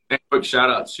 And quick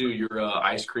shout out to your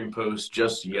ice cream post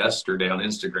just yesterday on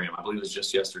Instagram. I believe it was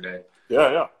just yesterday.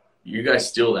 Yeah. You guys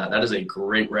steal that. That is a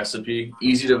great recipe,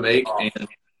 easy to make,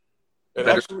 and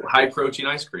actually, high protein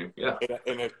ice cream. Yeah.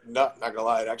 And it not gonna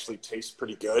lie, it actually tastes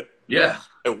pretty good. Yeah.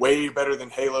 And way better than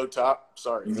Halo Top.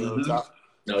 Sorry, Halo Top.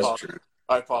 No, it's true.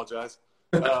 I apologize.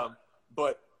 And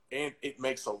it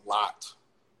makes a lot.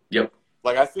 Yep.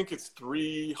 Like, I think it's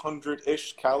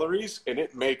 300-ish calories, and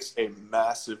it makes a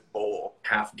massive bowl.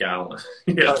 Half gallon.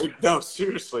 Yeah. No,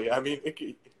 seriously. I mean,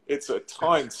 it's a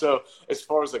ton. So as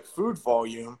far as like food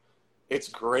volume, it's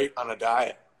great on a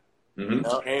diet.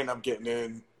 Mm-hmm. And I'm getting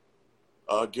in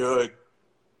a good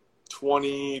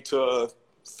 20 to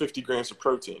 50 grams of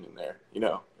protein in there, in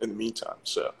the meantime.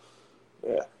 So,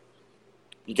 yeah.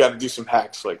 You got to do some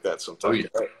hacks like that sometimes.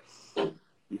 Oh, yeah. Right?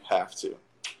 You have to.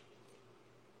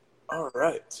 All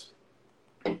right.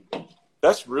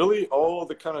 That's really all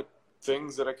the kind of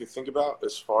things that I could think about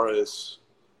as far as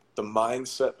the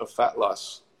mindset of fat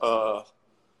loss.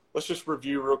 Let's just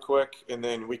review real quick, and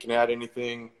then we can add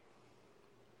anything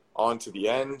on to the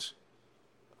end.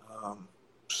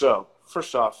 So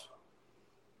first off,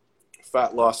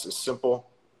 fat loss is simple.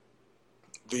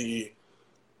 The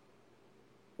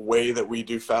way that we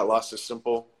do fat loss is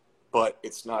simple, but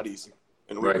it's not easy.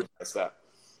 And we realize that.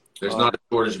 There's not a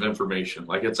shortage of information.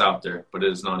 Like, it's out there, but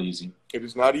it is not easy. It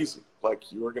is not easy.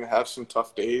 Like, you are going to have some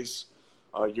tough days.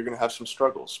 You're going to have some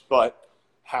struggles. But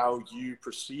how you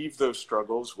perceive those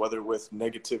struggles, whether with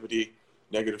negativity,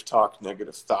 negative talk,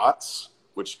 negative thoughts,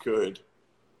 which could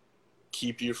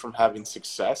keep you from having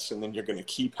success, and then you're going to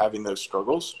keep having those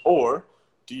struggles, or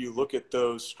do you look at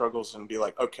those struggles and be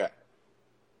like, okay,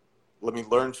 let me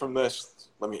learn from this,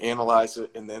 let me analyze it,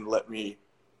 and then let me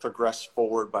progress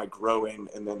forward by growing,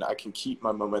 and then I can keep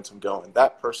my momentum going.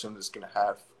 That person is going to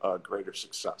have greater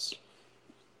success.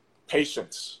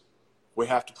 Patience. We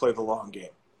have to play the long game,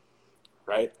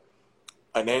 right?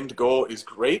 An end goal is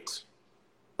great,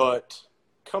 but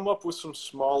come up with some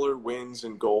smaller wins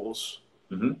and goals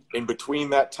in between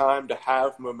that time to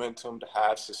have momentum, to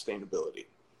have sustainability.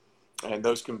 And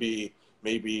those can be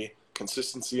maybe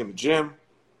consistency in the gym,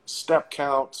 step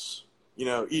counts,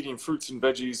 eating fruits and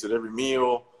veggies at every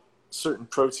meal, certain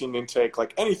protein intake,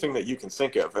 like anything that you can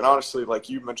think of. And honestly, like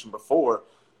you mentioned before,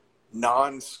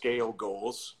 non-scale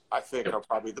goals, I think, are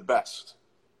probably the best,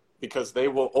 because they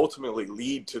will ultimately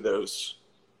lead to those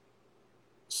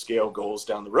scale goals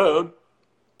down the road,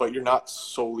 but you're not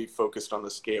solely focused on the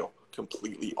scale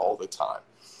completely all the time.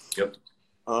 Yep.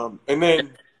 And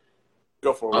then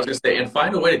go forward. I was going to say, and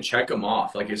find a way to check them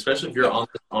off. Like, especially if you're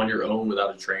on your own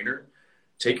without a trainer,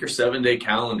 take your 7-day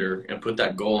calendar and put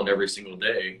that goal in every single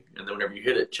day. And then whenever you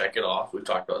hit it, check it off. We've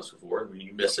talked about this before. When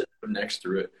you miss it, put next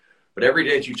through it. But every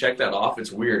day that you check that off,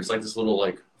 it's weird. It's like this little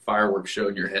fireworks show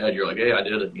in your head. You're like, hey, I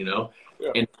did it,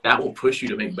 Yeah. And that will push you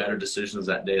to make better decisions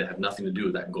that day that have nothing to do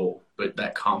with that goal. But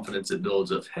that confidence it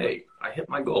builds of, hey, I hit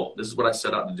my goal. This is what I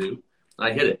set out to do. And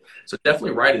I hit it. So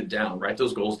definitely write it down. Write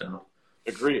those goals down.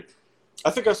 Agreed. I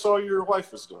think I saw your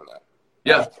wife was doing that.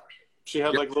 Yeah. She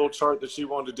had a little chart that she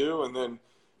wanted to do, and then,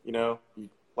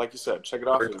 like you said, check it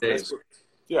off.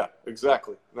 Yeah,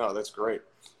 exactly. No, that's great.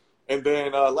 And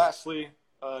then lastly,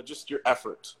 just your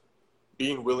effort.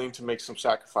 being willing to make some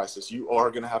sacrifices. You are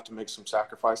going to have to make some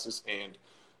sacrifices and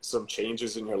some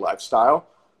changes in your lifestyle.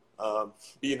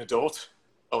 Be an adult,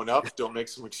 own up, don't make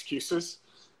some excuses.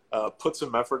 Put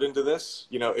some effort into this.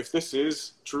 You know, if this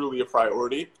is truly a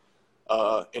priority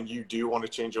and you do want to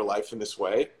change your life in this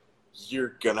way,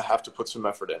 you're going to have to put some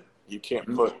effort in. You can't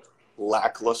put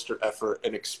lackluster effort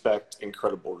and expect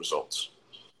incredible results.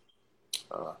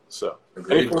 So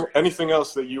anything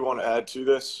else that you want to add to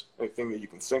this? Anything that you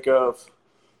can think of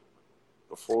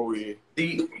before we...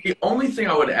 The only thing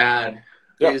I would add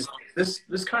is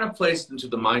this kind of plays into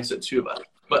the mindset too about it.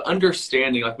 But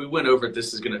understanding, like we went over,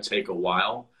 this is going to take a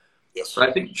while. Yes. But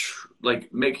I think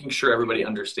like making sure everybody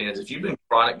understands, if you've been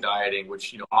chronic dieting,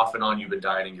 which, you know, off and on you've been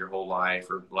dieting your whole life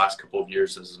or the last couple of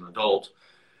years as an adult,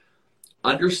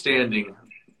 understanding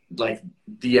like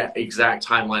the exact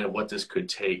timeline of what this could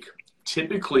take.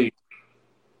 Typically,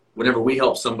 whenever we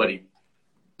help somebody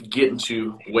get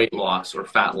into weight loss or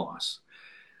fat loss,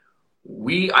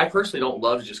 I personally don't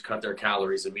love to just cut their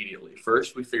calories immediately.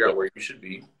 First, we figure out where you should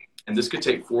be, and this could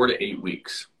take 4 to 8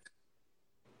 weeks.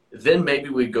 Then maybe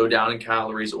we go down in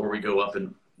calories, or we go up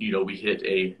and, you know, we hit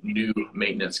a new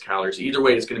maintenance calories. Either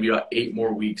way, it's going to be about 8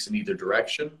 more weeks in either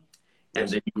direction, and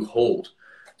then you hold.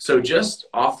 So just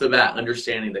off the bat,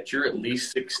 understanding that you're at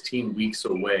least 16 weeks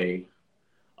away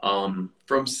from,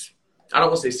 I don't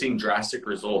want to say seeing drastic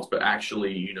results, but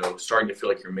actually, you know, starting to feel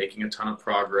like you're making a ton of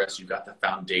progress. You've got the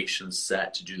foundation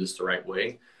set to do this the right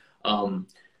way.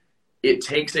 It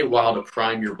takes a while to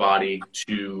prime your body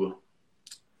to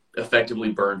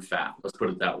effectively burn fat. Let's put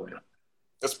it that way.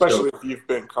 Especially if you've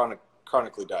been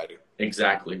chronically dieting.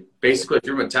 Exactly. Basically, if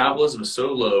your metabolism is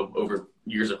so low over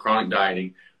years of chronic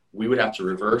dieting, we would have to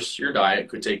reverse your diet. It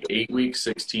could take 8 weeks,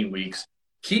 16 weeks,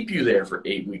 keep you there for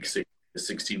 8 weeks,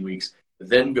 16 weeks,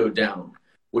 then go down,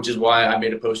 which is why I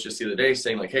made a post just the other day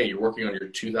saying like, hey, you're working on your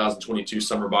 2022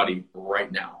 summer body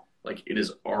right now. Like it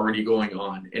is already going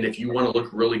on. And if you want to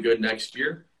look really good next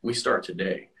year, we start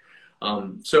today.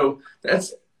 So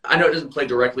that's, I know it doesn't play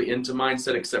directly into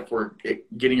mindset, except for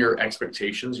getting your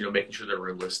expectations, you know, making sure they're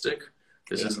realistic.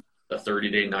 This isn't a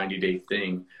 30-day, 90-day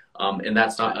thing. And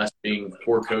that's not us being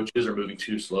poor coaches or moving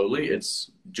too slowly.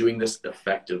 It's doing this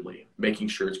effectively, making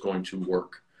sure it's going to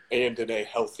work. And in a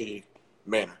healthy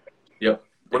manner. Yep.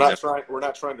 We're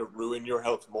not trying to ruin your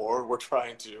health more. We're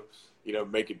trying to, you know,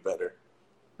 make it better.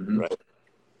 Right.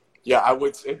 Yeah, I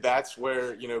would say that's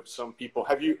where, you know, some people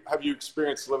have you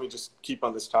experienced, let me just keep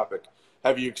on this topic.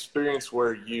 Have you experienced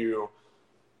where you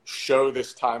show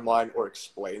this timeline or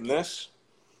explain this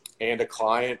and a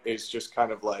client is just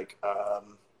kind of like,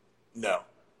 no.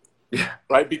 Yeah.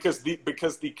 Right? Because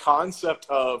the concept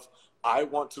of I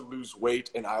want to lose weight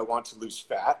and I want to lose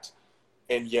fat,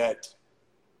 and yet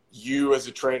you as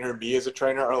a trainer, me as a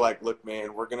trainer are like, look,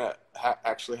 man, we're going to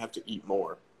actually have to eat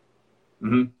more.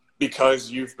 Because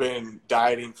you've been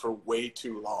dieting for way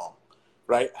too long,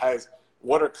 right?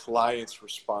 What are clients'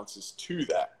 responses to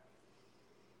that?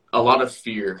 A lot of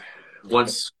fear.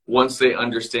 Once they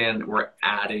understand we're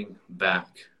adding back.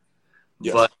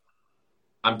 Yes. But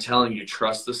I'm telling you,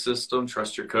 trust the system,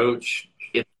 trust your coach.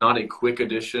 It's not a quick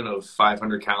addition of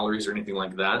 500 calories or anything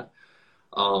like that.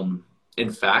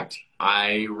 In fact,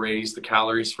 I raised the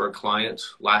calories for a client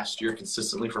last year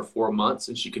consistently for 4 months,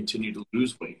 and she continued to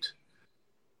lose weight.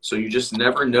 So you just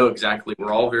never know exactly.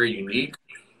 We're all very unique.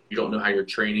 You don't know how your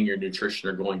training, your nutrition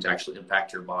are going to actually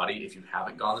impact your body if you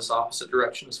haven't gone this opposite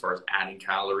direction as far as adding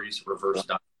calories, reverse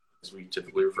diet, as we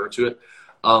typically refer to it.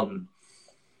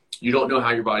 You don't know how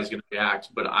your body's going to react,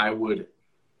 but I would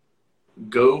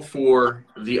go for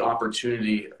the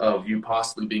opportunity of you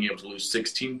possibly being able to lose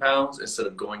 16 pounds instead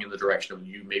of going in the direction of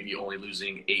you maybe only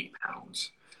losing 8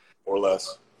 pounds. Or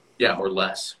less. Yeah, or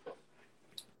less.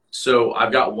 So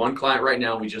I've got one client right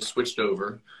now. We just switched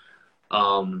over,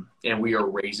 and we are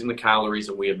raising the calories,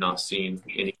 and we have not seen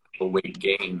any weight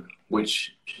gain,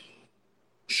 which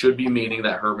should be meaning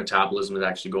that her metabolism is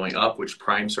actually going up, which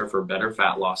primes her for better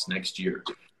fat loss next year.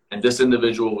 And this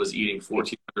individual was eating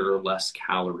 1,400 or less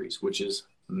calories, which is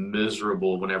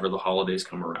miserable whenever the holidays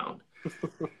come around.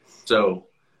 So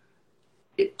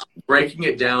breaking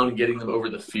it down and getting them over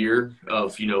the fear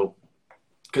of, you know,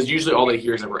 because usually all they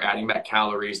hear is that we're adding back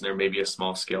calories and there may be a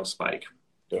small scale spike.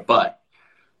 Yeah. But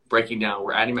breaking down,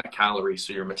 we're adding back calories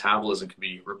so your metabolism can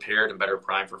be repaired and better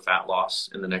primed for fat loss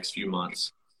in the next few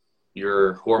months.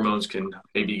 Your hormones can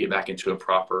maybe get back into a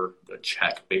proper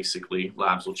check, basically.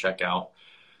 Labs will check out.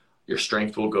 Your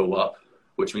strength will go up,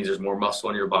 which means there's more muscle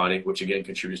in your body, which again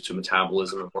contributes to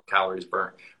metabolism and more calories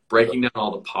burnt. Breaking down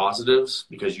all the positives,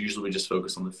 because usually we just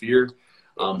focus on the fear,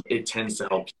 it tends to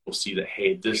help people see that,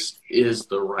 hey, this is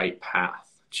the right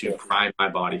path to prime my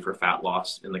body for fat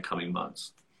loss in the coming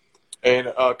months. And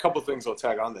a couple of things I'll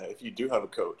tag on that. If you do have a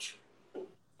coach,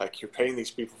 like, you're paying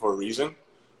these people for a reason,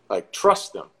 like,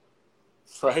 trust them,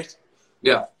 right?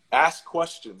 Yeah. Ask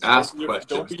questions.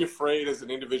 Don't be afraid as an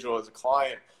individual, as a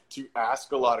client, to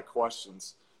ask a lot of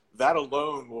questions. That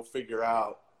alone will figure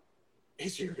out,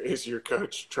 is your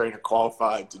coach, trainer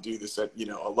qualified to do this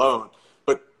alone?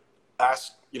 But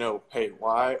ask, hey,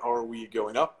 why are we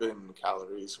going up in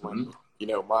calories when,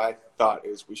 my thought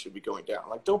is we should be going down?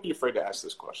 Like, don't be afraid to ask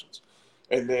those questions.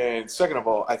 And then second of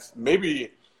all,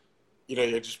 maybe,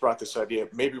 you just brought this idea,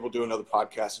 maybe we'll do another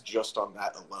podcast just on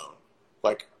that alone.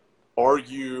 Like, are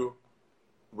you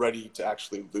ready to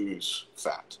actually lose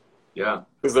fat? Yeah.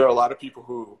 Because there are a lot of people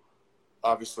who,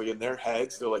 obviously in their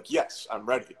heads, they're like, yes, I'm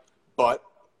ready. But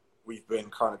we've been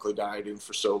chronically dieting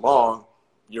for so long,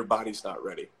 your body's not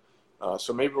ready.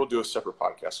 So maybe we'll do a separate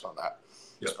podcast on that.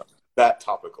 Yep. That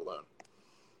topic alone.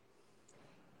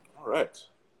 All right.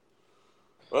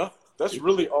 Well, that's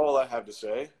really all I have to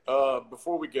say.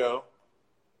 Before we go,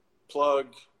 plug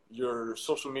your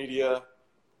social media,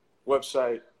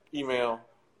 website, email,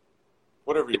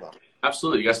 whatever you want.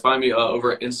 Absolutely. You guys find me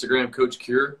over at Instagram, Coach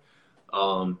Cure.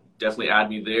 Definitely add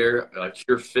me there.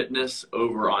 Cure Fitness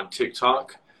over on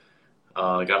TikTok.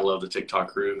 Gotta love the TikTok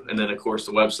crew. And then, of course,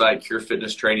 the website,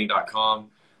 curefitnesstraining.com.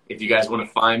 If you guys want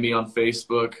to find me on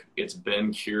Facebook, it's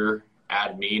Ben Cure.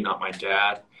 Add me, not my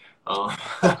dad.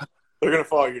 They're going to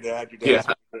follow your dad. Your dad's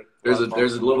there's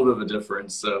a little bit of a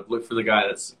difference. So look for the guy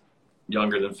that's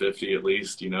younger than 50 at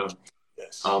least,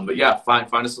 Yes. But yeah, find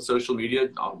us on social media.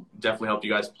 I'll definitely help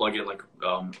you guys plug in.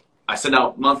 I send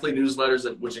out monthly newsletters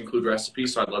which include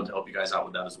recipes, so I'd love to help you guys out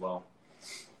with that as well.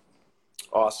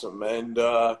 Awesome. And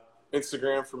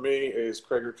Instagram for me is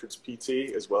Craig Richards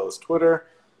PT, as well as Twitter.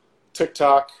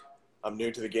 TikTok, I'm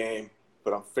new to the game,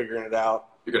 but I'm figuring it out.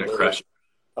 You're going to crush it.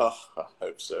 Oh, I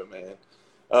hope so, man.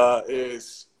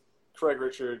 Is Craig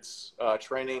Richards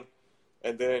Training.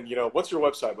 And then, what's your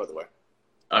website, by the way?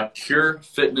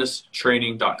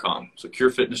 Curefitnesstraining.com. So Cure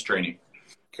Fitness Training.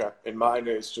 Okay. And mine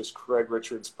is just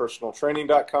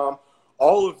CraigRichardsPersonalTraining.com.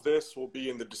 All of this will be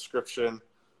in the description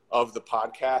of the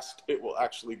podcast. It will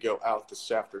actually go out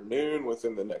this afternoon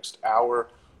within the next hour.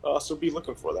 So be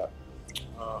looking for that.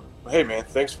 Hey, man,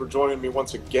 thanks for joining me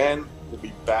once again. We'll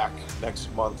be back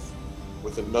next month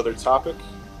with another topic.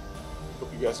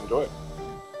 Hope you guys enjoy it.